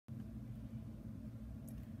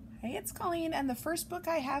Hey, it's Colleen, and the first book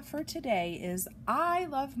I have for today is I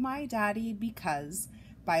Love My Daddy Because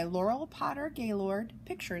by Laurel Porter-Gaylord,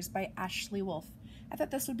 pictures by Wolff. I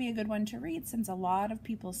thought this would be a good one to read since a lot of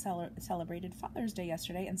people celebrated Father's Day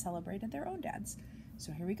yesterday and celebrated their own dads.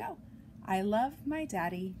 So here we go. I love my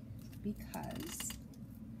daddy because.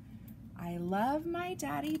 I love my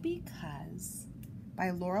daddy because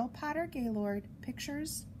by Laurel Porter-Gaylord,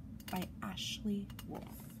 pictures by Wolff.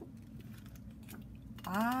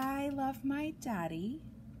 I love my daddy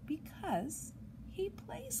because he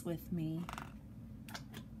plays with me.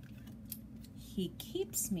 He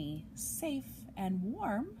keeps me safe and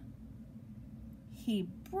warm. He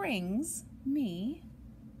brings me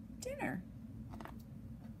dinner.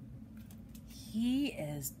 He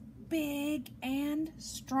is big and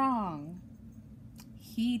strong.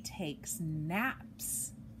 He takes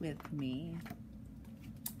naps with me.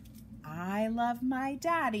 I love my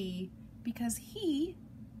daddy because he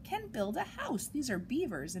can build a house. These are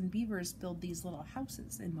beavers, and beavers build these little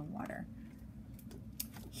houses in the water.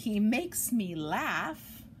 He makes me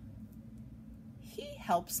laugh. He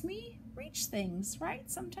helps me reach things,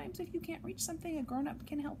 right? Sometimes if you can't reach something, a grown-up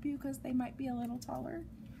can help you because they might be a little taller.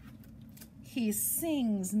 He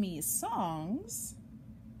sings me songs.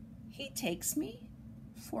 He takes me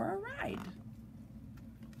for a ride.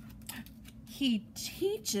 He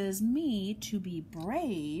teaches me to be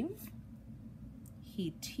brave.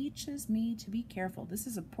 He teaches me to be careful. This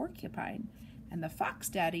is a porcupine, and the fox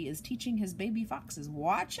daddy is teaching his baby foxes,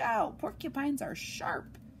 watch out, porcupines are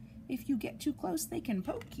sharp. If you get too close, they can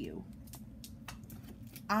poke you.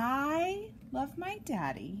 I love my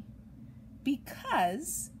daddy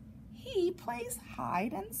because he plays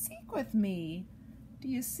hide and seek with me. Do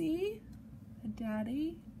you see the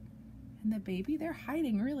daddy and the baby? They're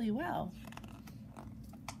hiding really well.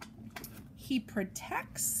 He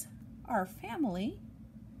protects our family.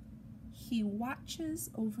 He watches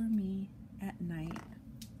over me at night.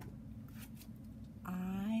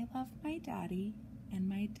 I love my daddy, and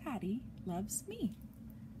my daddy loves me.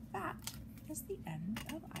 That is the end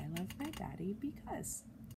of I Love My Daddy Because.